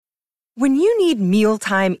When you need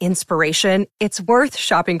mealtime inspiration, it's worth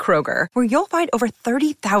shopping Kroger, where you'll find over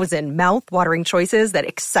 30,000 mouth-watering choices that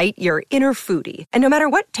excite your inner foodie. And no matter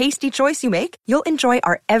what tasty choice you make, you'll enjoy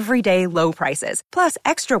our everyday low prices, plus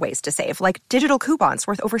extra ways to save, like digital coupons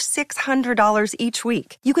worth over $600 each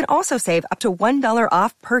week. You can also save up to $1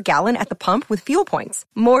 off per gallon at the pump with fuel points.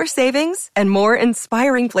 More savings and more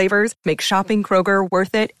inspiring flavors make shopping Kroger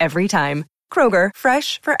worth it every time. Kroger,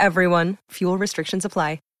 fresh for everyone. Fuel restrictions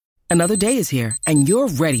apply. Another day is here, and you're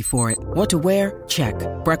ready for it. What to wear? Check.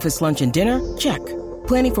 Breakfast, lunch, and dinner? Check.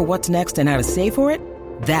 Planning for what's next and how to save for it?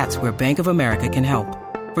 That's where Bank of America can help.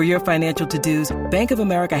 For your financial to-dos, Bank of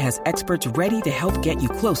America has experts ready to help get you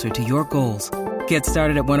closer to your goals. Get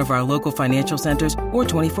started at one of our local financial centers or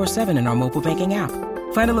 24/7 in our mobile banking app.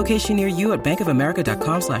 Find a location near you at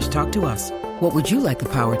bankofamerica.com/talktous. What would you like the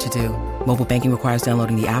power to do? Mobile banking requires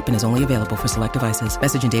downloading the app and is only available for select devices.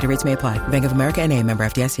 Message and data rates may apply. Bank of America N.A., member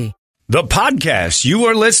FDIC. The podcast you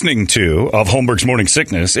are listening to of Holmberg's Morning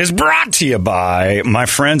Sickness is brought to you by my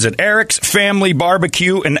friends at Eric's Family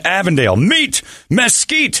Barbecue in Avondale. Meet,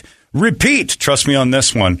 mesquite, repeat. Trust me on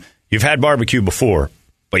this one. You've had barbecue before,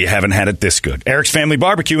 but you haven't had it this good. Eric's Family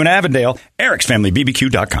Barbecue in Avondale,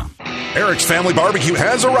 ericsfamilybbq.com. Eric's Family Barbecue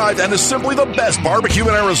has arrived and is simply the best barbecue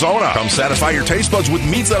in Arizona. Come satisfy your taste buds with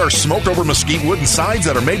meats that are smoked over mesquite wood and sides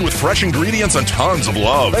that are made with fresh ingredients and tons of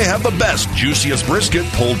love. They have the best, juiciest brisket,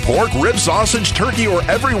 pulled pork, rib sausage, turkey, or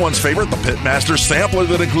everyone's favorite, the Pitmaster sampler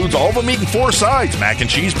that includes all the meat and 4 sides. Mac and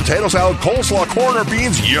cheese, potato salad, coleslaw, corn, or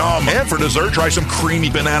beans, yum. And for dessert, try some creamy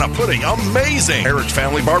banana pudding, amazing. Eric's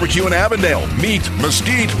Family Barbecue in Avondale. Meat,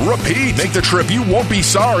 mesquite, repeat. Make the trip, you won't be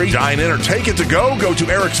sorry. Dine in or take it to go. Go to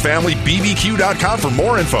ericsfamilybbq.com for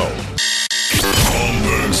more info.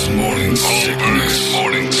 Holmberg's Morning Sickness.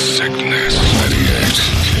 Morning Sickness. 98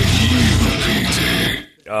 KUPD.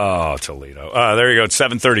 Oh, Toledo. There you go. It's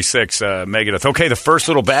 7:36. Megadeth. Okay, the first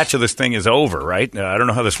little batch of this thing is over, right? I don't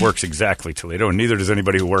know how this works exactly, Toledo, and neither does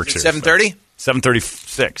anybody who works here. 7:30?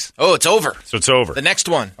 7:36. Oh, it's over. So it's over. The next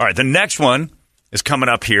one. All right, the next one is coming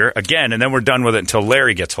up here again, and then we're done with it until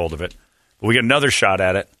Larry gets hold of it. But we get another shot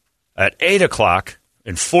at it at 8 o'clock.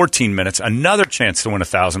 In 14 minutes, another chance to win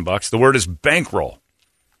 $1,000. The word is bankroll.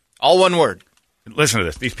 All one word. Listen to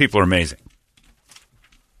this. These people are amazing.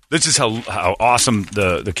 This is how awesome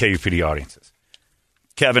the KUPD audience is.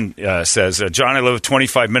 Kevin says, John, I live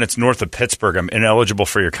 25 minutes north of Pittsburgh. I'm ineligible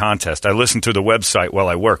for your contest. I listen to the website while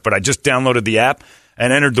I work, but I just downloaded the app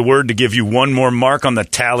and entered the word to give you one more mark on the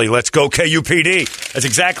tally. Let's go, KUPD. That's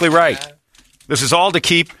exactly right. This is all to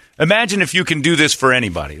keep. Imagine if you can do this for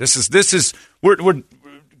anybody. We're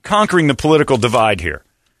conquering the political divide here.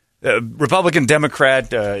 Republican,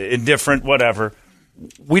 Democrat, indifferent, whatever.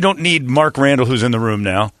 We don't need Mark Randall, who's in the room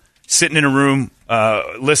now, sitting in a room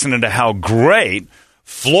listening to how great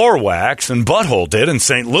Floor Wax and Butthole did in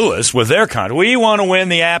St. Louis with their content. We want to win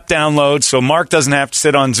the app download so Mark doesn't have to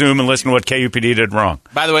sit on Zoom and listen to what KUPD did wrong.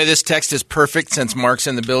 By the way, this text is perfect since Mark's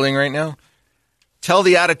in the building right now. Tell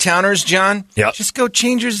the out-of-towners, John, just go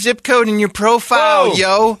change your zip code in your profile,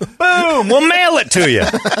 yo. Boom. We'll mail it to you.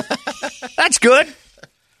 That's good.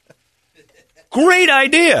 Great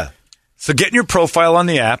idea. So get in your profile on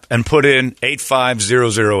the app and put in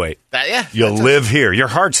 85008. You'll live here. Your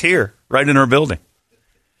heart's here, right in our building.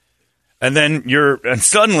 And then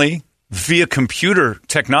suddenly, via computer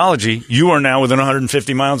technology, you are now within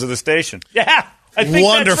 150 miles of the station. Yeah. I think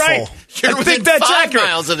wonderful. That's right. You're within 5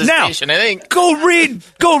 miles of the station, I think. Go read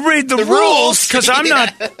the rules, because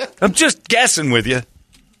I'm just guessing with you.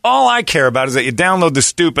 All I care about is that you download the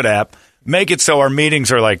stupid app, make it so our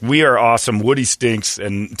meetings are like, we are awesome, Woody stinks,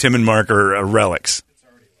 and Tim and Mark are relics.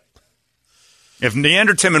 If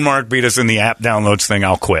Neander, Tim, and Mark beat us in the app downloads thing,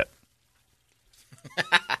 I'll quit.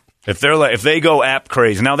 If they go app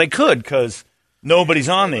crazy. Now, they could, because nobody's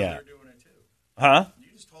on the app. Huh?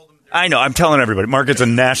 I know. I'm telling everybody. Mark, it's a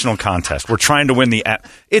national contest. We're trying to win the app.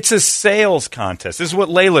 It's a sales contest. This is what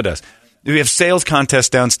Layla does. We have sales contests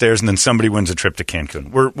downstairs, and then somebody wins a trip to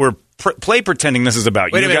Cancun. We're play pretending this is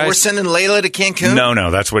about Wait you a minute, guys. We're sending Layla to Cancun?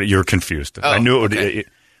 No, that's what you're confused. Oh, I knew it would. okay.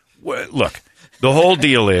 Look, the whole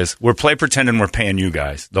deal is we're play pretending we're paying you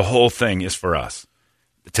guys. The whole thing is for us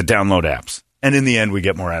to download apps. And in the end, we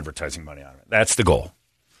get more advertising money out of it. That's the goal.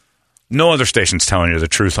 No other station's telling you the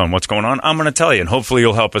truth on what's going on. I'm going to tell you, and hopefully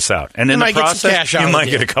you'll help us out. And in the process, you might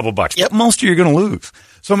get a couple bucks. Yep. But most of you are going to lose.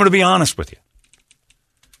 So I'm going to be honest with you.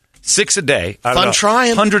 6 a day. Fun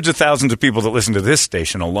trying. Hundreds of thousands of people that listen to this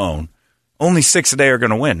station alone, only 6 a day are going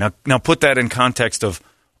to win. Now put that in context of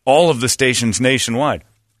all of the stations nationwide.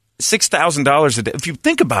 $6,000 a day. If you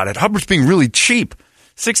think about it, Hubbard's being really cheap.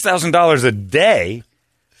 $6,000 a day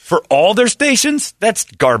For all their stations? That's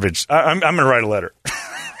garbage. I'm going to write a letter.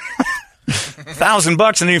 $1,000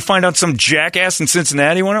 and then you find out some jackass in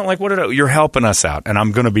Cincinnati went out. Like, you're helping us out, and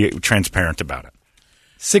I'm going to be transparent about it.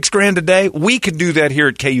 $6,000 a day? We could do that here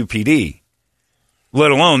at KUPD,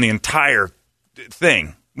 let alone the entire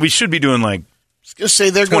thing. We should be doing like Just say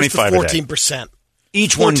there goes to 14%.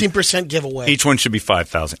 Each 14% giveaway. Each one should be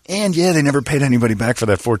 $5,000. And yeah, they never paid anybody back for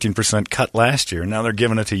that 14% cut last year. Now they're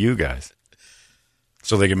giving it to you guys,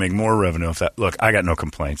 so they can make more revenue. If that look, I got no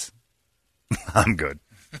complaints. I'm good.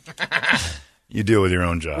 You deal with your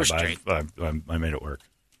own job. I made it work.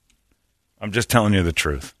 I'm just telling you the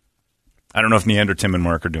truth. I don't know if Neander, Tim, and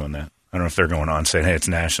Mark are doing that. I don't know if they're going on saying, "Hey, it's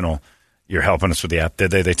national. You're helping us with the app."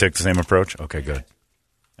 Did they? They took the same approach. Okay, good.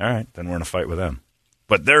 All right, then we're in a fight with them.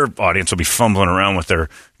 But their audience will be fumbling around with their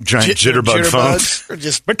giant jitterbug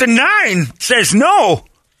phones. But the 9 says no.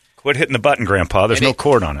 Quit hitting the button, Grandpa. There's no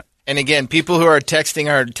cord on it. And again, people who are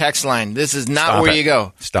texting our text line, this is not where you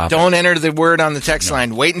go. Stop Don't enter the word on the text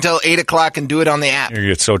line. Wait until 8 o'clock and do it on the app. You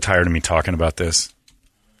get so tired of me talking about this.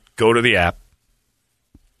 Go to the app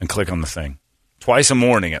and click on the thing. Twice a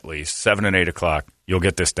morning at least, 7 and 8 o'clock, you'll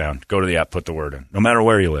get this down. Go to the app, put the word in, no matter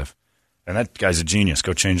where you live. And that guy's a genius.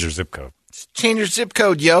 Go change your zip code. Change your zip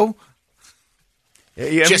code, yo. Yeah,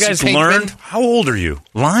 you guys learned? How old are you?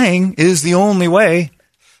 Lying is the only way.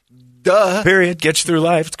 Duh. Period. Gets you through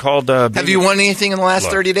life. It's called. Have you won anything in the last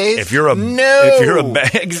 30 days? If you're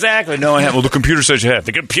exactly. No, I haven't. Well, the computer says you have.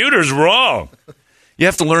 The computer's wrong. You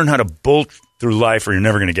have to learn how to bolt through life, or you're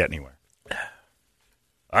never going to get anywhere.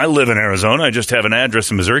 I live in Arizona. I just have an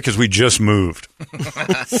address in Missouri because we just moved.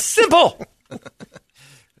 Simple.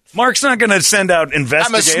 Mark's not going to send out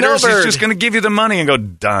investigators. He's just going to give you the money and go,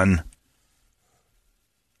 done.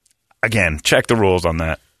 Again, check the rules on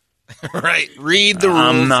that. Right. Read the rules.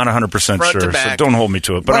 I'm not 100% sure, so don't hold me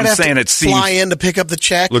to it. But I'm saying it seems... Fly in to pick up the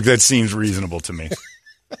check? Look, that seems reasonable to me.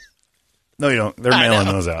 No, you don't. They're mailing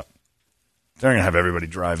those out. They're going to have everybody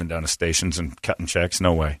driving down to stations and cutting checks.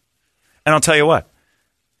 No way. And I'll tell you what.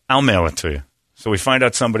 I'll mail it to you. So we find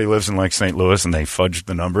out somebody lives in like St. Louis and they fudge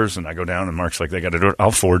the numbers and I go down and Mark's like, they got to do it. I'll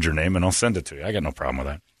forward your name and I'll send it to you. I got no problem with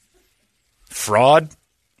that. Fraud?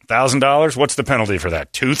 $1,000? What's the penalty for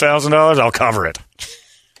that? $2,000? I'll cover it.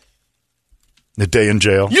 The day in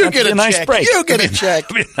jail. You get a nice break. You get a check.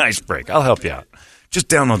 It'll be a nice break. I'll help you out. Just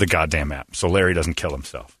download the goddamn app so Larry doesn't kill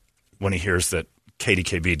himself when he hears that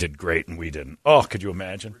KDKB did great and we didn't. Oh, could you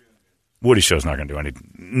imagine? Woody Show's not going to do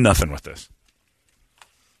nothing with this.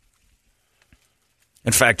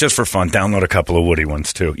 In fact, just for fun, download a couple of Woody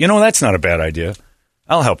ones, too. You know, that's not a bad idea.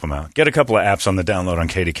 I'll help him out. Get a couple of apps on the download on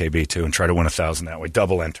KDKB, too, and try to win 1,000 that way.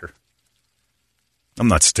 Double enter. I'm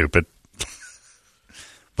not stupid.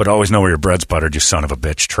 But always know where your bread's buttered, you son of a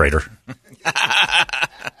bitch, traitor.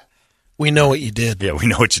 We know what you did. Yeah, we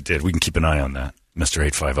know what you did. We can keep an eye on that. Mr.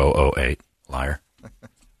 85008, liar.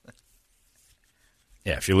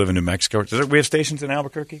 Yeah, if you live in New Mexico. We have stations in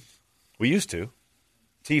Albuquerque? We used to.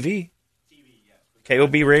 TV.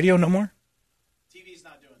 KOB radio, no more? TV's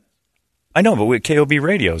not doing this. I know, but KOB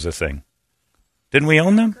radio is a thing. Didn't we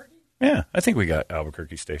own them? Yeah, I think we got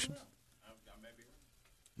Albuquerque stations.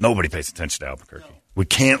 Nobody pays attention to Albuquerque. No. We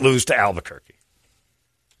can't lose to Albuquerque.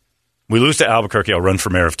 We lose to Albuquerque, I'll run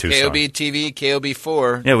for mayor of Tucson. KOB TV,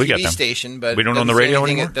 KOB4, yeah, we TV got them. Station, but we don't own the radio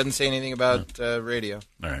anymore? It doesn't say anything about radio.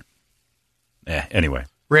 All right. Yeah, anyway.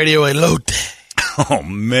 Radio Elote. Oh,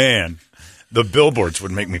 man. The billboards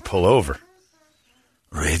would make me pull over.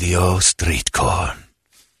 Radio street corn.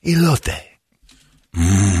 Elote.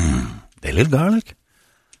 They little garlic?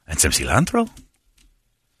 And some cilantro?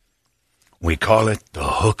 We call it the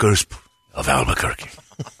hookers of Albuquerque.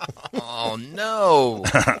 Oh, no.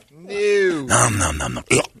 No. Nom, nom, nom, nom.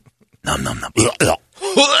 Nom, nom, nom.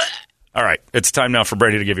 All right. It's time now for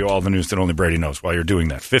Brady to give you all the news that only Brady knows. While you're doing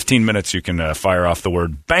that, 15 minutes, you can fire off the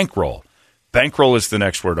word bankroll. Bankroll is the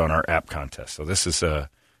next word on our app contest. So this is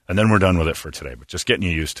and then we're done with it for today, but just getting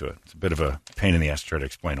you used to it. It's a bit of a pain in the ass to try to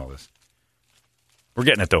explain all this. We're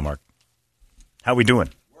getting it, though, Mark. How we doing?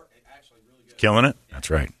 We're actually really good. Killing it? That's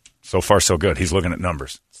right. So far, so good. He's looking at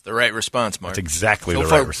numbers. It's the right response, Mark. That's exactly the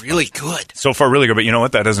right response. So far, really good. So far, really good. But you know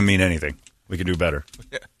what? That doesn't mean anything. We could do better.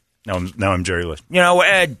 Yeah. Now I'm Jerry Lewis. You know,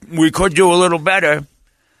 Ed, we could do a little better.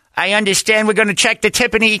 I understand we're going to check the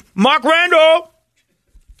Tiffany. Mark Randall!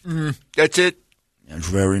 That's it. That's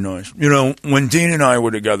very nice. You know, when Dean and I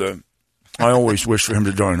were together, I always wished for him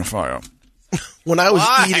to join the fire. When I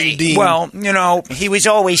was eating Dean. Well, you know, he was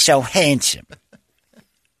always so handsome.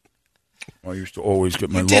 I used to always get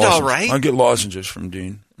my lozenges. You did all right. I get lozenges from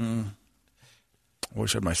Dean. I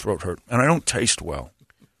always had my throat hurt. And I don't taste well.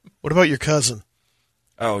 What about your cousin?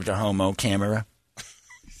 Oh, the homo camera.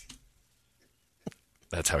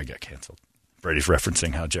 That's how he got canceled. Brady's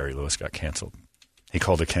referencing how Jerry Lewis got canceled. He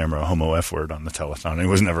called a camera a homo F word on the telethon, and he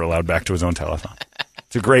was never allowed back to his own telethon.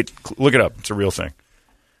 It's a great – look it up. It's a real thing.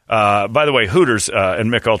 By the way, Hooters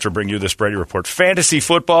and Mick Ultra bring you this Brady Report. Fantasy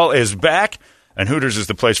football is back, and Hooters is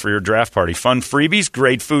the place for your draft party. Fun freebies,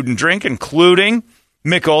 great food and drink, including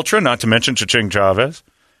Mick Ultra, not to mention Cha-Ching Chavez.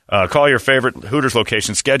 Call your favorite Hooters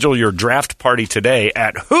location. Schedule your draft party today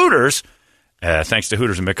at Hooters. Thanks to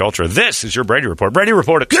Hooters and Mick Ultra. This is your Brady Report. Brady,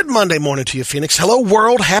 report it. Good Monday morning to you, Phoenix. Hello,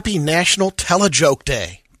 world. Happy National Tell-A-Joke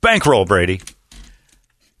Day. Bankroll, Brady.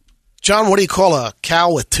 John, what do you call a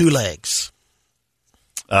cow with 2 legs?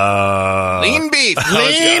 Lean beef.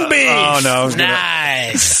 Lean beef. Oh, no.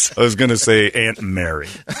 Nice. I was going to say Aunt Mary.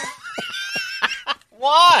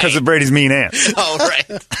 Why? Because of Brady's mean aunt. Oh,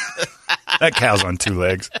 right. That cow's on 2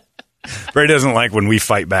 legs. Brady doesn't like when we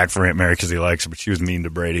fight back for Aunt Mary because he likes her, but she was mean to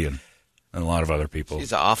Brady and a lot of other people.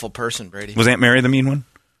 She's an awful person, Brady. Was Aunt Mary the mean one?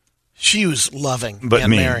 She was loving, but Aunt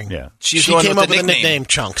mean, Mary. Yeah. She came up with a nickname,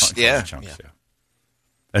 Chunks. Yeah. Chunks, yeah.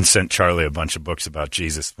 And sent Charlie a bunch of books about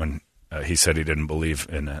Jesus when he said he didn't believe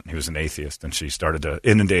in that. He was an atheist, and she started to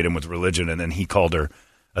inundate him with religion, and then he called her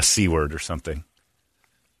a C word or something.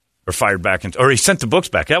 Or fired back, or he sent the books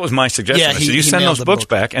back. That was my suggestion. Yeah, I said, you send those books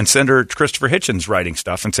back and send her Christopher Hitchens writing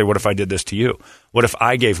stuff and say, what if I did this to you? What if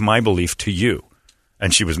I gave my belief to you?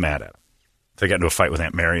 And she was mad at him. So they got into a fight with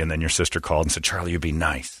Aunt Mary, and then your sister called and said, Charlie, you be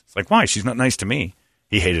nice. It's like, why? She's not nice to me.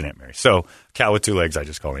 He hated Aunt Mary. So, cow with 2 legs, I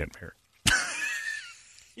just call Aunt Mary.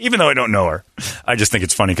 Even though I don't know her. I just think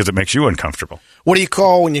it's funny because it makes you uncomfortable. What do you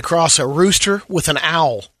call when you cross a rooster with an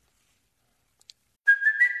owl?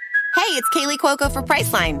 Hey, it's Kaylee Cuoco for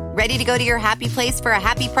Priceline. Ready to go to your happy place for a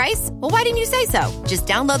happy price? Well, why didn't you say so? Just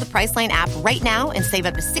download the Priceline app right now and save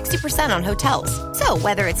up to 60% on hotels. So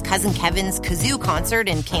whether it's Cousin Kevin's Kazoo Concert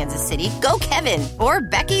in Kansas City, go Kevin, or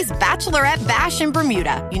Becky's Bachelorette Bash in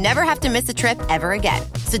Bermuda, you never have to miss a trip ever again.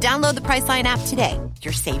 So download the Priceline app today.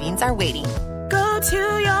 Your savings are waiting. Go to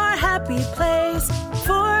your happy place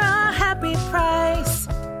for a happy price.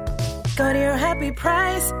 Go to your happy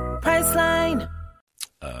price, Priceline.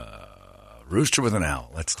 Rooster with an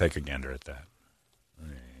owl. Let's take a gander at that.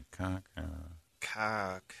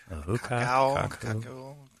 Cockahoo? A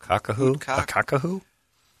cockahoo?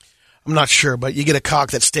 I'm not sure, but you get a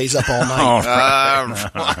cock that stays up all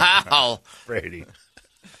night. Wow. Brady.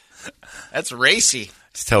 That's racy.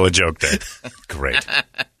 Let's tell a joke day. Great.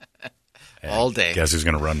 All day. Guess who's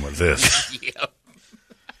going to run with this? Yep.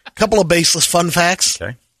 Couple of baseless fun facts.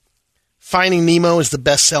 Okay. Finding Nemo is the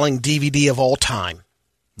best-selling DVD of all time.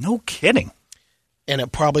 No kidding. And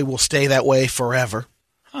it probably will stay that way forever.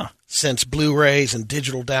 Huh. Since Blu-rays and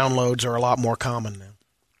digital downloads are a lot more common now.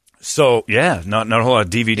 So, yeah, not a whole lot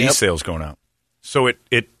of DVD sales going out. So it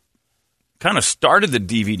kind of started the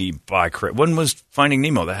DVD buy. When was Finding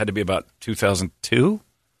Nemo? That had to be about 2002?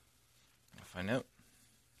 I'll find out.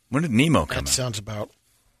 When did Nemo come out? That sounds about...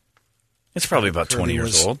 It's probably about Kirby 20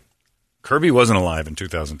 years was- old. Kirby wasn't alive in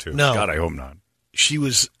 2002. No. God, I hope not. She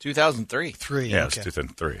was 2003. 3. Yeah, okay. it's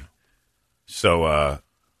 2003. So,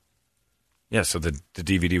 so the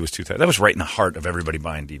DVD was 2000. That was right in the heart of everybody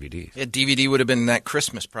buying DVDs. Yeah, DVD would have been that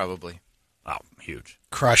Christmas probably. Oh, huge.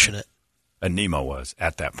 Crushing it. And Nemo was,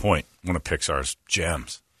 at that point, one of Pixar's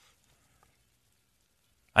gems.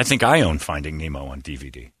 I think I own Finding Nemo on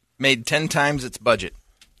DVD. Made 10 times its budget.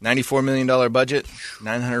 $94 million budget,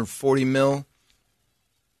 $940 mil.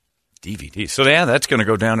 DVD. So, yeah, that's going to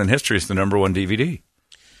go down in history as the number 1 DVD.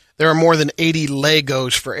 There are more than 80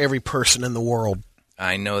 Legos for every person in the world.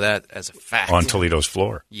 I know that as a fact. On Toledo's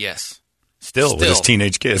floor. Yes. Still with his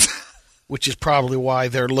teenage kids. Which is probably why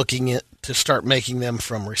they're looking at to start making them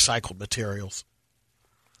from recycled materials.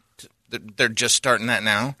 They're just starting that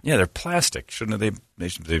now? Yeah, they're plastic. Shouldn't they? They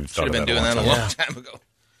should have been doing that a long time ago.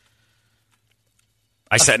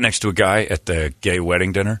 I sat next to a guy at the gay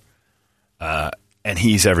wedding dinner, and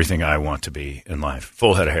he's everything I want to be in life.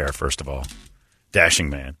 Full head of hair, first of all. Dashing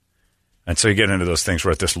man. And so you get into those things.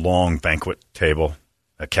 We're at this long banquet table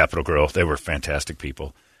at Capitol Grill. They were fantastic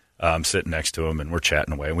people. I'm sitting next to him, and we're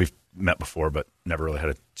chatting away. And we've met before, but never really had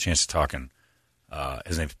a chance to talk. And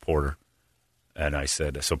his name's Porter. And I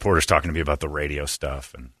said, so Porter's talking to me about the radio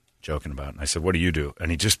stuff and joking about it. And I said, what do you do?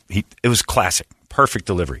 And it was classic, perfect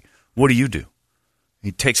delivery. What do you do?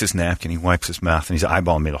 He takes his napkin, he wipes his mouth, and he's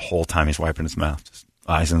eyeballing me the whole time he's wiping his mouth. Just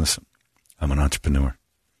eyes in the sun. I'm an entrepreneur.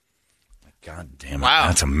 God damn it. Wow.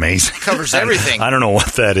 That's amazing. Covers everything. I don't know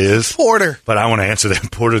what that is. Porter. But I want to answer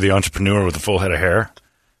that. Porter, the entrepreneur with the full head of hair.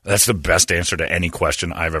 That's the best answer to any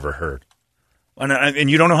question I've ever heard. And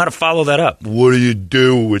you don't know how to follow that up. What do you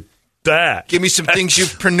do with that? Give me some things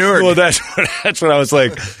you've preneured. Well, that's what I was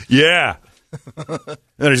like. Yeah,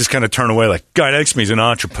 Then I just kind of turn away like, guy next to me is an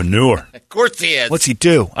entrepreneur. Of course he is. What's he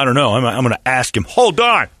do? I don't know. I'm going to ask him. Hold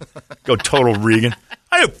on. Go total Regan.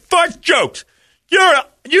 I have fart jokes.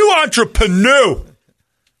 You entrepreneur.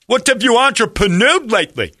 What have you entrepreneured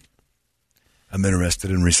lately? I'm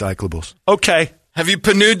interested in recyclables. Okay. Have you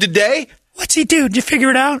panooed today? What's he do? Did you figure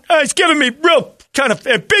it out? He's giving me real kind of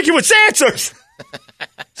ambiguous answers.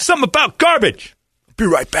 Something about garbage. I'll be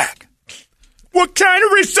right back. What kind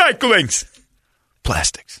of recyclings?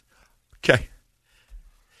 Plastics. Okay.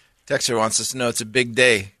 Texter wants us to know it's a big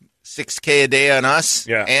day. $6K a day on us.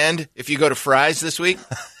 Yeah. And if you go to Fry's this week,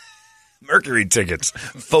 Mercury tickets.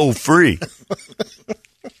 Full free.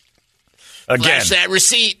 Again. flash that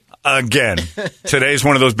receipt. Again. Today's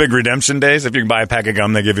one of those big redemption days. If you can buy a pack of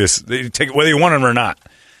gum, they give you take whether you want them or not.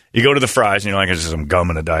 You go to the Fry's and you're like, it's just some gum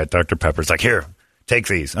and a Diet Dr. Pepper. It's like, here, take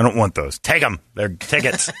these. I don't want those. Take them. They're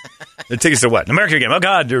tickets. They're tickets to what? An American game. Oh,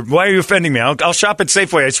 God. Why are you offending me? I'll shop at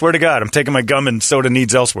Safeway. I swear to God. I'm taking my gum and soda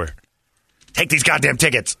needs elsewhere. Take these goddamn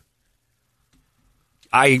tickets.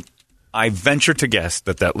 I venture to guess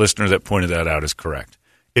that listener that pointed that out is correct.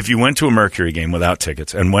 If you went to a Mercury game without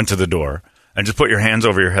tickets and went to the door and just put your hands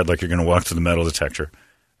over your head like you're going to walk to the metal detector,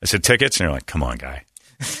 I said, tickets? And you're like, come on, guy.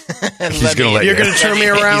 He's going to let You're going to turn me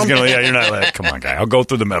around? You're not letting. Come on, guy. I'll go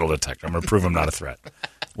through the metal detector. I'm going to prove I'm not a threat.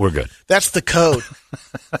 We're good. That's the code.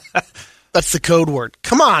 That's the code word.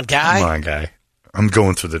 Come on, guy. Come on, guy. I'm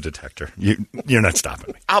going through the detector. You're not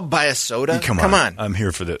stopping me. I'll buy a soda. Come on. I'm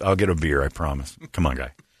here for I'll get a beer, I promise. Come on,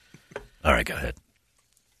 guy. All right, go ahead.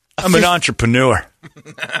 I'm an entrepreneur.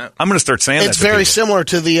 I'm going to start saying that. It's very similar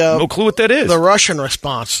to the no clue what that is. The Russian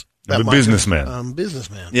response. The businessman.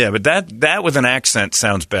 Businessman. Yeah, but that with an accent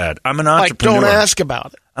sounds bad. I'm an entrepreneur. Like, don't ask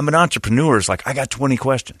about it. I'm an entrepreneur. It's like, I got 20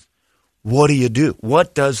 questions. What do you do?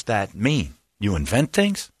 What does that mean? You invent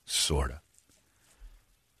things? Sort of.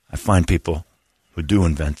 I find people who do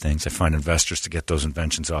invent things. I find investors to get those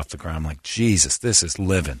inventions off the ground. I'm like, Jesus, this is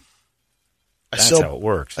living. That's how it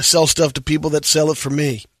works. I sell stuff to people that sell it for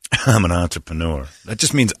me. I'm an entrepreneur. That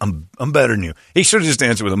just means I'm better than you. He should have just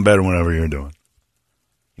answered with, I'm better whatever you're doing.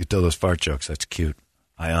 You tell those fart jokes. That's cute.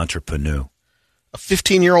 I entrepreneur. A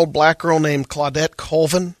 15-year-old black girl named Claudette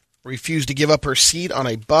Colvin refused to give up her seat on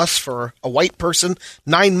a bus for a white person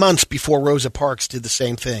 9 months before Rosa Parks did the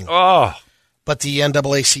same thing. Oh. But the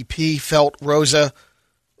NAACP felt Rosa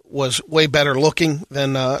was way better looking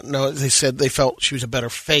than, they said they felt she was a better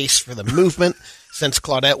face for the movement since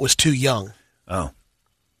Claudette was too young. Oh.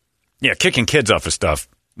 Yeah, kicking kids off of stuff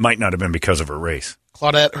might not have been because of her race.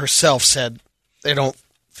 Claudette herself said they don't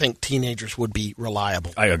think teenagers would be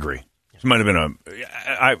reliable. I agree. It might have been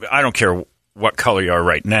I don't care what color you are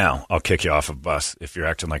right now. I'll kick you off a bus if you're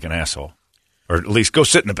acting like an asshole. Or at least go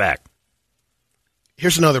sit in the back.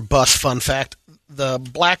 Here's another bus fun fact. The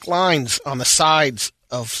black lines on the sides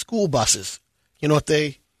of school buses, you know what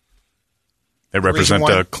they represent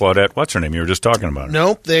Claudette, what's her name? You were just talking about her.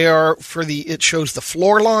 Nope, they are it shows the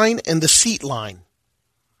floor line and the seat line.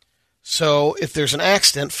 So if there's an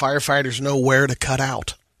accident, firefighters know where to cut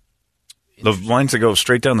out. The lines that go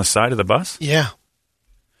straight down the side of the bus? Yeah.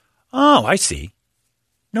 Oh, I see.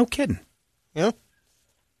 No kidding. Yeah.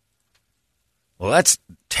 Well, that's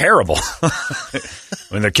terrible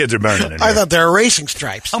when the kids are burning it. I thought they were racing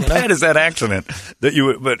stripes. How bad is that accident?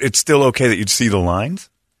 But it's still okay that you'd see the lines?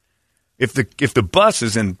 If the bus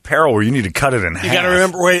is in peril where you need to cut it in half. You got to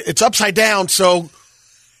remember, it's upside down, so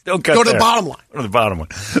don't cut go to the bottom line. Go to the bottom one.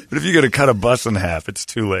 But if you got to cut a bus in half, it's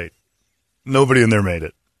too late. Nobody in there made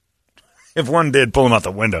it. If one did, pull them out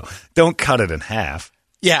the window. Don't cut it in half.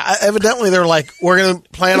 Yeah, evidently they're like, we're going to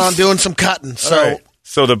plan on doing some cutting. So, right.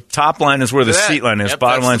 So the top line is where the seat line is.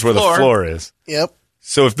 Bottom line is where the floor is. Yep.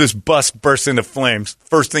 So if this bus bursts into flames,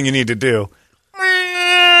 first thing you need to do,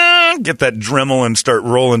 get that Dremel and start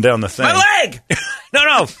rolling down the thing. My leg!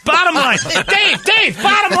 No, bottom line. Dave,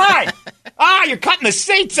 bottom line. You're cutting the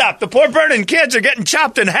seats up. The poor burning kids are getting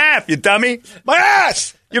chopped in half, you dummy. My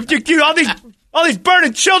ass! All these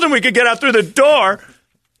burning children we could get out through the door.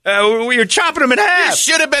 You're chopping them in half. You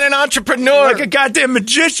should have been an entrepreneur. Like a goddamn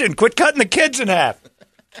magician. Quit cutting the kids in half.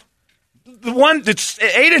 The one that's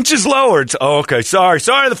 8 inches lower. Okay, sorry,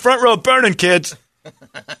 the front row burning, kids.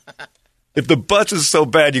 If the bus is so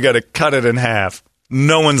bad, you got to cut it in half.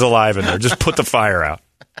 No one's alive in there. Just put the fire out.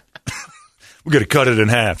 We got to cut it in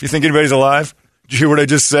half. You think anybody's alive? Did you hear what I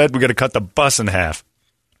just said? We got to cut the bus in half.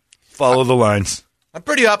 Follow the lines. I'm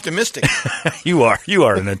pretty optimistic. You are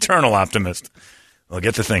an eternal optimist. Well,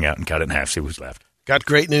 get the thing out and cut it in half. See who's left. Got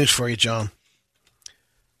great news for you, John.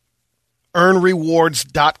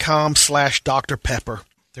 EarnRewards.com/Dr. Pepper.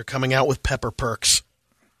 They're coming out with Pepper Perks.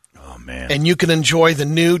 Oh, man. And you can enjoy the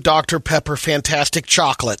new Dr. Pepper Fantastic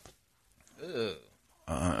Chocolate.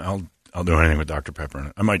 I'll do anything with Dr. Pepper in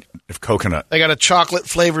it. I might, if coconut. They got a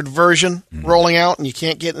chocolate-flavored version rolling out, and you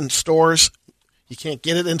can't get it in stores. You can't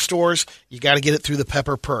get it in stores. You got to get it through the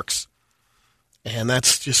Pepper Perks. And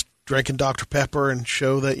that's just drinking Dr. Pepper and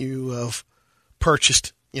show that you have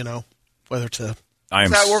purchased, whether it's a...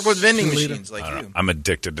 Does that work with vending machines like you? I'm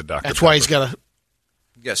addicted to Dr. Pepper. That's why he's got to...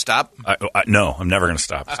 You got to stop? No, I'm never going to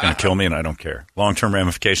stop. It's going to kill me, and I don't care. Long-term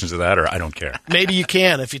ramifications of that, or I don't care. Maybe you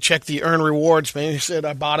can. If you check the earn rewards, maybe you said,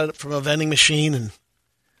 I bought it from a vending machine. And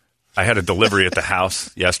I had a delivery at the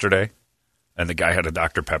house yesterday, and the guy had a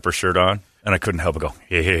Dr. Pepper shirt on, and I couldn't help but go,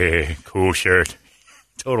 hey, cool shirt.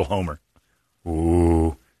 Total homer.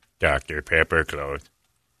 Ooh, Dr. Pepper clothes.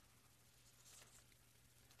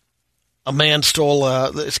 A man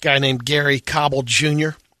stole this guy named Gary Cobble Jr.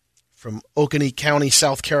 from Oconee County,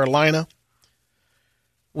 South Carolina.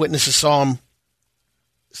 Witnesses saw him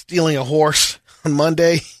stealing a horse on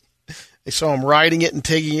Monday. They saw him riding it and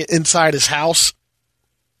taking it inside his house.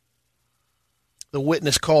 The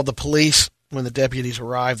witness called the police. When the deputies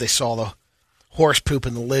arrived, they saw the horse poop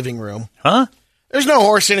in the living room. Huh? There's no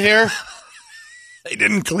horse in here. They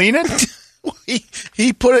didn't clean it?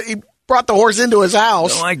 He brought the horse into his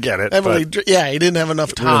house. No, I get it. He didn't have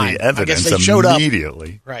enough time. Really evidence I guess they showed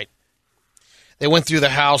immediately. Up. Right. They went through the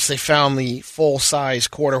house. They found the full-size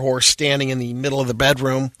quarter horse standing in the middle of the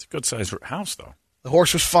bedroom. It's a good-sized house, though. The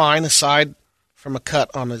horse was fine, aside from a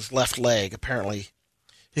cut on his left leg, apparently.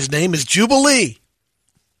 His name is Jubilee.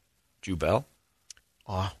 Jubel?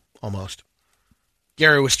 Almost.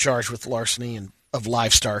 Gary was charged with larceny of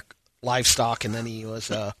livestock, and then he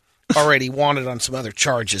was already wanted on some other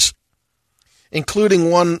charges, including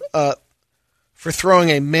one for throwing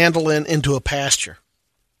a mandolin into a pasture.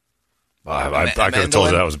 I could have told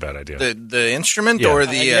you that was a bad idea. The instrument Yeah. or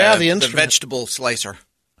the instrument. the vegetable slicer?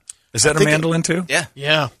 Is that a mandolin, too? Yeah.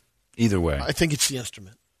 Yeah. Either way. I think it's the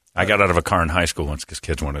instrument. I got out of a car in high school once because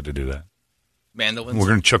kids wanted to do that. Mandolins? We're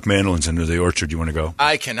going to chuck mandolins into the orchard. You want to go?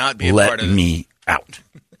 I cannot be a part of it. Let me out.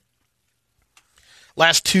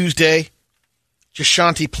 Last Tuesday,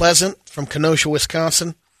 Jashanti Pleasant from Kenosha,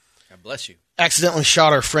 Wisconsin, God bless you, accidentally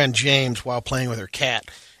shot her friend James while playing with her cat.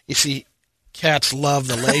 You see, cats love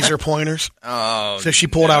the laser pointers. So she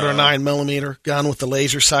pulled out her 9mm gun with the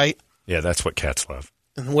laser sight. Yeah, that's what cats love.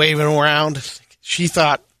 And waving around. She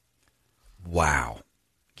thought, wow.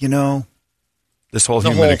 This whole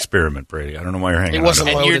human experiment, Brady. I don't know why you're hanging It wasn't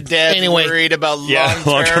on. loaded. And your dad's Anyway. worried about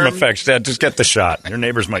long-term effects. Dad, just get the shot. Your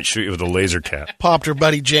neighbors might shoot you with a laser cat. Popped her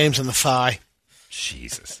buddy James in the thigh.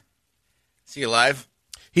 Jesus. Is he alive?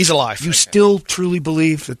 He's alive. You still truly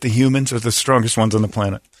believe that the humans are the strongest ones on the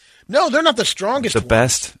planet? No, they're not the strongest The ones.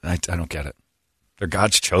 best? I don't get it. They're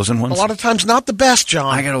God's chosen ones? A lot of times not the best,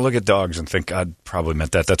 John. I got to look at dogs and think God probably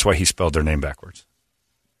meant that. That's why he spelled their name backwards.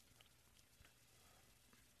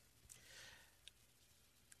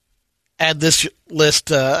 Add this to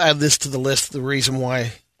the list, the reason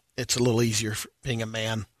why it's a little easier for being a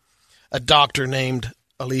man. A doctor named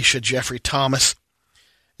Alicia Jeffrey Thomas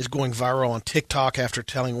is going viral on TikTok after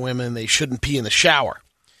telling women they shouldn't pee in the shower.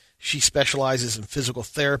 She specializes in physical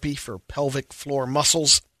therapy for pelvic floor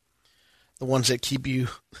muscles, the ones that keep you...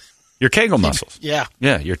 Your Kegel muscles. Yeah.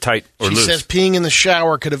 Yeah, you're tight or She loose. says peeing in the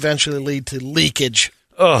shower could eventually lead to leakage.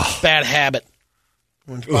 Ugh. Bad habit.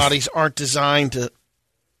 When bodies aren't designed to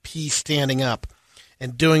pee standing up,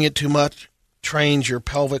 and doing it too much trains your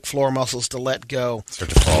pelvic floor muscles to let go. Start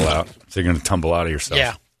to fall out. So you're going to tumble out of yourself.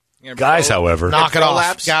 Yeah. Guys, however. Knock it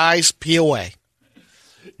off. Guys, pee away.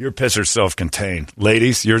 Your pisser's self-contained.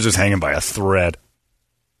 Ladies, yours is hanging by a thread.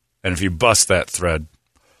 And if you bust that thread,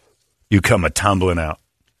 you come a-tumbling out.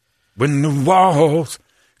 When the walls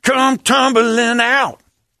come tumbling out.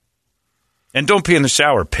 And don't pee in the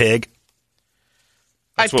shower, pig.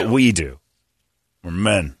 That's what we do. We're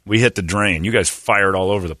men. We hit the drain. You guys fired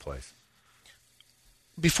all over the place.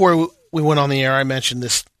 Before we went on the air, I mentioned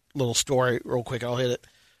this little story real quick. I'll hit it.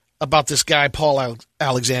 About this guy, Paul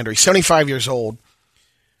Alexander. He's 75 years old.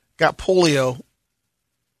 Got polio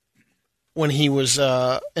when he was in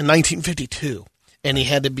 1952. And he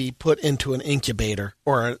had to be put into an incubator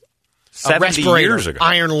or a 70 respirator, years ago.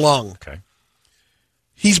 iron lung. Okay.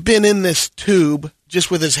 He's been in this tube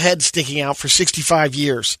just with his head sticking out for 65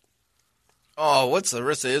 years. Oh, what's the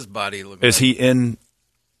rest of his body look Is like?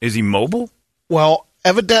 Is he mobile? Well,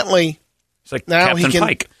 evidently, It's like now Captain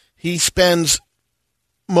Pike. he spends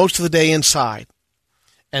most of the day inside,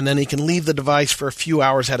 and then he can leave the device for a few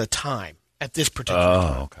hours at a time at this particular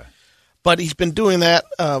time. Oh, okay. But he's been doing that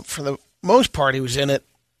for the most part. He was in it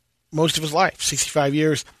most of his life, 65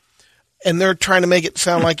 years. And they're trying to make it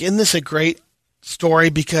sound like, isn't this a great story?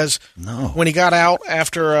 Because when he got out,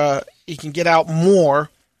 after he can get out more,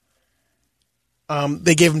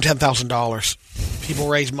 they gave him $10,000. People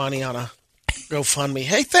raise money on a GoFundMe.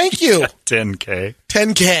 Hey, thank you. $10K.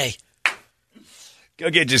 $10K. Go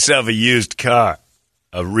get yourself a used car.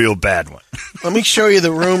 A real bad one. Let me show you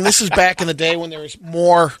the room. This is back in the day when there was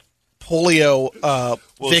more polio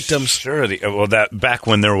victims. Sure. That back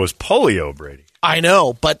when there was polio, Brady. I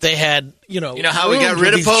know, but they had, you know how we got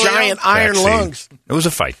rid of these polio? giant iron Vaccine. lungs. It was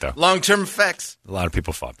a fight, though. Long-term effects. A lot of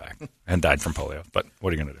people fought back and died from polio. But what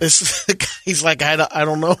are you going to do? This he's like, I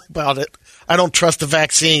don't know about it. I don't trust the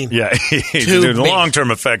vaccine. Yeah, dude, the long-term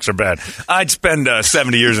effects are bad. I'd spend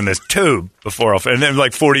 70 years in this tube before and then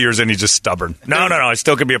like 40 years in, he's just stubborn. No, it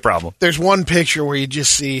still could be a problem. There's one picture where you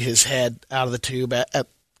just see his head out of the tube at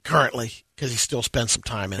currently because he still spent some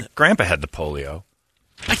time in it. Grandpa had the polio.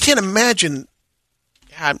 I can't imagine.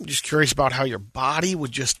 I'm just curious about how your body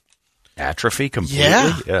would just atrophy completely.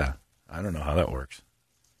 Yeah. I don't know how that works.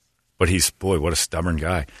 But what a stubborn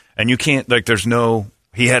guy. And you can't,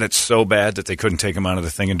 he had it so bad that they couldn't take him out of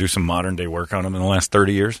the thing and do some modern day work on him in the last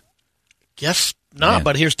 30 years? Guess not,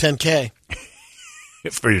 but here's $10K.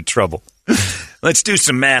 For your trouble. Let's do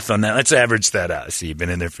some math on that. Let's average that out. See, you've been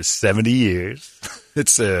in there for 70 years.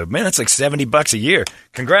 It's that's like $70 a year.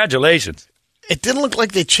 Congratulations. It didn't look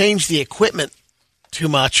like they changed the equipment too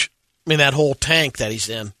much. I mean, that whole tank that he's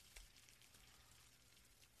in.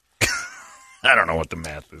 I don't know what the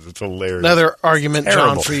math is. It's hilarious. Another argument,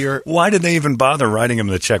 John, for your... Why did they even bother writing him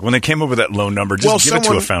the check? When they came up with that low number, just give it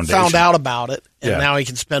to a foundation. Found out about it, and now he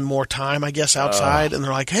can spend more time, I guess, outside. And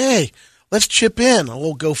they're like, hey, let's chip in. A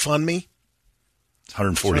little GoFundMe. It's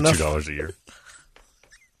 $142 a year.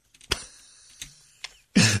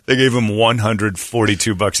 They gave him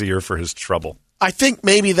 $142 a year for his trouble. I think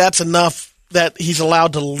maybe that's enough that he's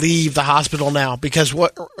allowed to leave the hospital now, because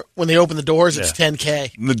when they open the doors, it's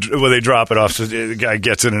 $10K. Well, they drop it off, so the guy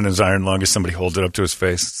gets it in his iron lung as somebody holds it up to his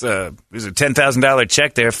face. There's a $10,000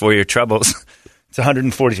 check there for your troubles. It's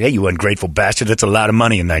 $140. Hey, you ungrateful bastard. That's a lot of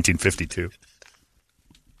money in 1952.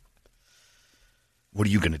 What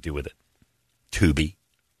are you going to do with it? Tubi.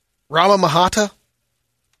 Rama Mahata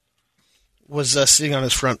was sitting on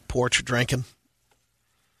his front porch drinking,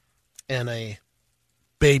 and a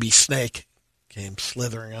baby snake came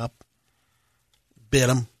slithering up, bit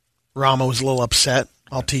him. Rama was a little upset.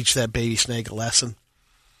 I'll teach that baby snake a lesson.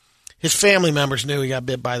 His family members knew he got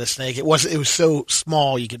bit by the snake. It was so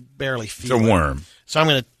small you could barely feel it. It's a worm. So I'm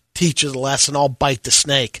going to teach you the lesson. I'll bite the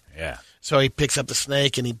snake. Yeah. So he picks up the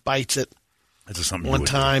snake and he bites it something one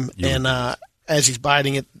time. And as he's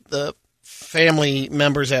biting it, the family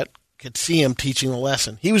members that could see him teaching the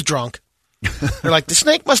lesson, he was drunk. They're like, the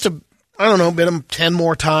snake must have, I don't know, bit him 10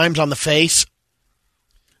 more times on the face.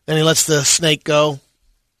 Then he lets the snake go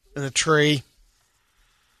in a tree.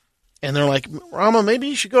 And they're like, Rama, maybe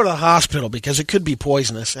you should go to the hospital because it could be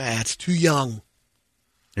poisonous. It's too young.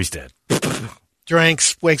 He's dead.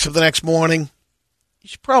 Drinks, wakes up the next morning. You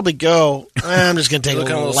should probably go. I'm just going to take a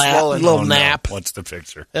little nap. No. What's the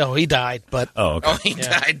picture? Oh, he died. But okay. He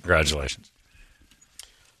died. Congratulations.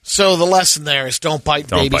 So the lesson there is don't bite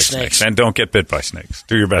baby snakes. And don't get bit by snakes.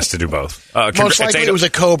 Do your best to do both. Most likely it was a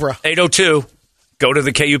cobra. 802. Go to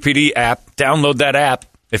the KUPD app. Download that app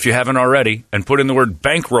if you haven't already. And put in the word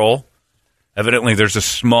bankroll. Evidently, there's a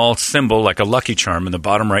small symbol like a Lucky Charm in the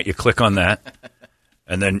bottom right. You click on that.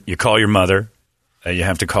 And then you call your mother. You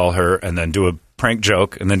have to call her and then do a prank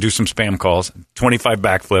joke and then do some spam calls. 25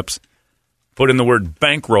 backflips. Put in the word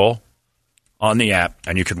bankroll on the app,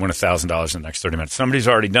 and you could win $1,000 in the next 30 minutes. Somebody's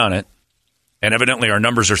already done it, and evidently our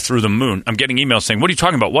numbers are through the moon. I'm getting emails saying, what are you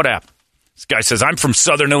talking about? What app? This guy says, I'm from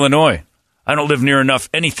Southern Illinois. I don't live near enough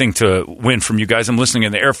anything to win from you guys. I'm listening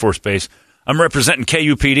in the Air Force Base. I'm representing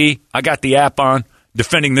KUPD. I got the app on,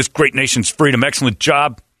 defending this great nation's freedom. Excellent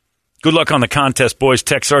job. Good luck on the contest, boys.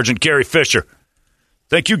 Tech Sergeant Gary Fisher.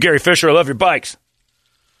 Thank you, Gary Fisher. I love your bikes.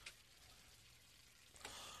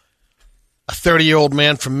 A 30-year-old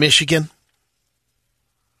man from Michigan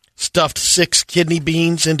stuffed 6 kidney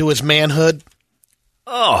beans into his manhood.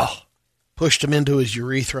 Oh. Pushed him into his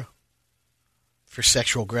urethra for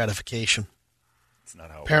sexual gratification. That's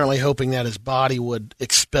not how apparently hoping that his body would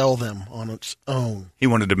expel them on its own. He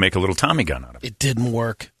wanted to make a little Tommy gun out of it. It didn't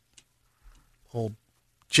work. Old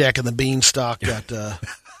Jack and the Beanstalk got...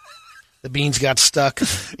 the beans got stuck.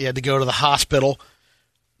 He had to go to the hospital.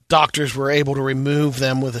 Doctors were able to remove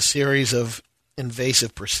them with a series of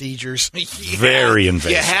invasive procedures. Very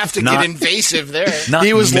invasive. You have to get invasive there.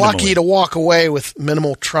 He was lucky to walk away with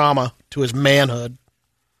minimal trauma to his manhood.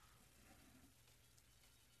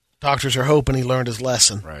 Doctors are hoping he learned his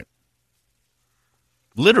lesson. Right.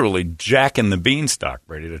 literally jacking the beanstalk,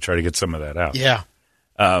 Brady, to try to get some of that out. Yeah.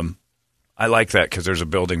 I like that because there's a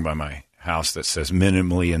building by my house that says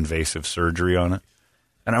minimally invasive surgery on it.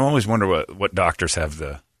 And I always wonder what doctors have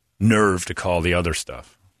the nerve to call the other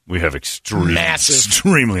stuff. We have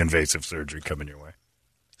extremely invasive surgery coming your way.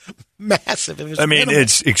 Massive.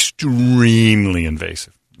 It's extremely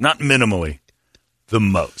invasive. Not minimally. The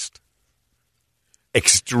most.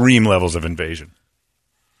 Extreme levels of invasion.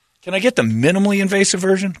 Can I get the minimally invasive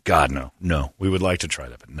version? God, no. No. We would like to try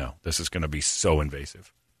that, but no. This is going to be so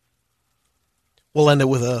invasive. We'll end it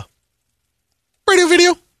with a radio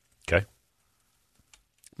video. Okay.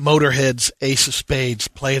 Motorhead's Ace of Spades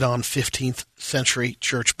played on 15th century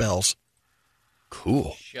church bells.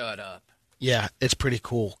 Cool. Shut up. Yeah, it's pretty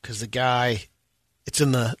cool because the guy, it's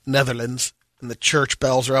in the Netherlands, and the church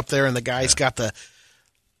bells are up there, and the guy's got the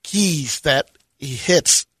keys that he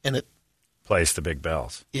hits, and it plays the big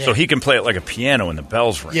bells. Yeah. So he can play it like a piano and the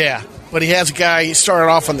bells ring. Yeah, but he has a guy, he started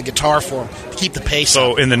off on the guitar for him to keep the pace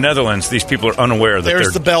So up. in the Netherlands, these people are unaware that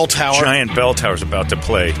There's the bell tower. Giant bell tower's about to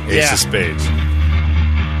play Ace of Spades.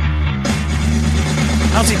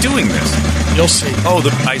 How's he doing this? You'll see. Oh,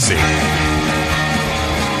 I see.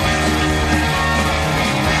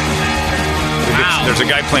 Wow. There's a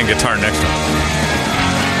guy playing guitar next to him.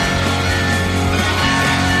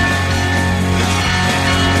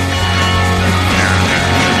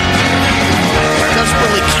 It doesn't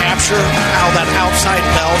really capture how that outside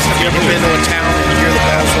bells, have you ever been to a town and you hear the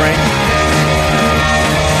bells ring?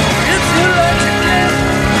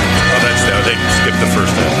 Oh, that's how they skipped the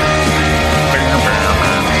first one.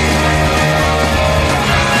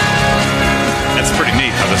 That's pretty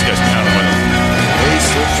neat how this guy's pounding with him.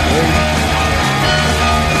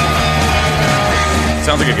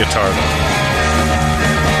 Sounds like a guitar, though.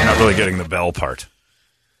 You're not really getting the bell part.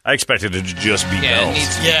 I expected it to just be bells. It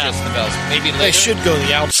needs to be just the bells. Maybe later. They should go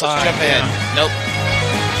the outside. Jump in. Nope.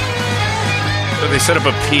 So they set up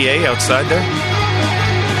a PA outside there?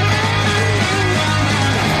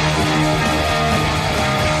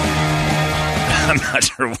 I'm not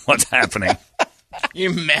sure what's happening. You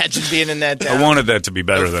imagine being in that town? I wanted that to be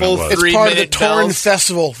better than it was. It's part of the Torn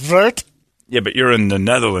Festival, Vert. Yeah, but you're in the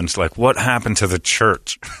Netherlands. Like, what happened to the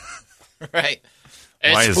church? Right.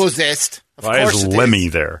 Why It's possessed. Why is Lemmy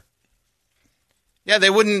there? Yeah, they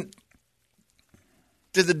wouldn't.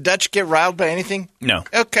 Did the Dutch get riled by anything? No.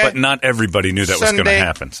 Okay. But not everybody knew that was going to Sunday.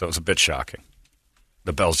 happen, so it was a bit shocking.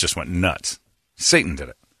 The bells just went nuts. Satan did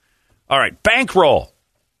it. All right, bankroll.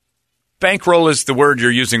 Bankroll is the word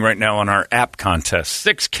you're using right now on our app contest.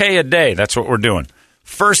 $6K a day. That's what we're doing.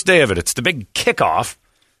 First day of it. It's the big kickoff.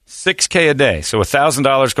 $6K a day. So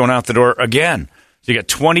 $1,000 going out the door again. So you get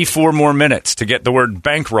 24 more minutes to get the word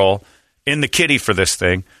bankroll in the kitty for this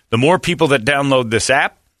thing. The more people that download this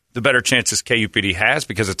app, the better chances KUPD has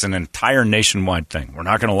because it's an entire nationwide thing. We're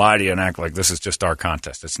not going to lie to you and act like this is just our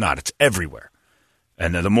contest. It's not. It's everywhere.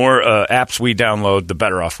 And the more apps we download, the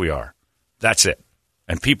better off we are. That's it.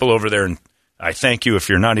 And people over there, and I thank you if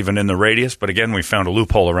you're not even in the radius, but again, we found a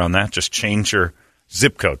loophole around that. Just change your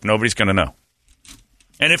zip code. Nobody's going to know.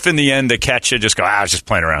 And if in the end they catch you, just go, I was just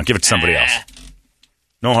playing around. Give it to somebody else.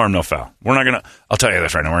 No harm, no foul. We're not going to, I'll tell you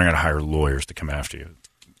this right now, we're not going to hire lawyers to come after you.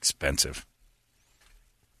 It's expensive.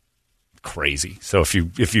 Crazy. So if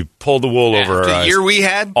you pull the wool over our eyes, year we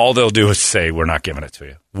had, all they'll do is say, we're not giving it to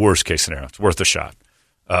you. Worst case scenario. It's worth a shot.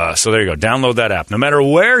 So there you go. Download that app. No matter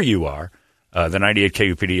where you are, the 98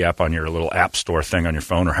 KUPD app on your little app store thing on your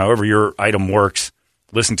phone or however your item works,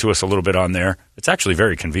 listen to us a little bit on there. It's actually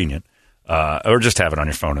very convenient. Or just have it on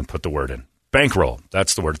your phone and put the word in. Bankroll.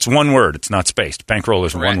 That's the word. It's one word. It's not spaced. Bankroll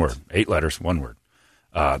is one word. 8 letters, one word.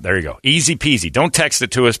 There you go. Easy peasy. Don't text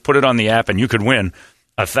it to us. Put it on the app and you could win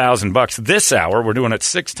 $1,000 this hour. We're doing it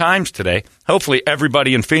 6 times today. Hopefully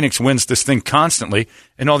everybody in Phoenix wins this thing constantly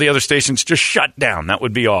and all the other stations just shut down. That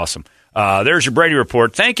would be awesome. There's your Brady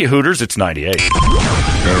Report. Thank you, Hooters. It's 98.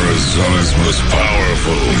 Arizona's most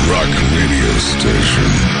powerful rock radio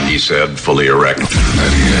station. He said, fully erect. 98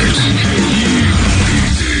 KUPD.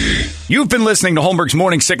 You've been listening to Holmberg's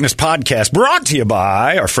Morning Sickness Podcast, brought to you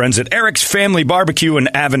by our friends at Eric's Family Barbecue in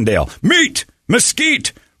Avondale. Meet,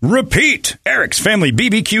 mesquite, repeat.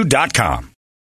 Eric'sFamilyBBQ.com.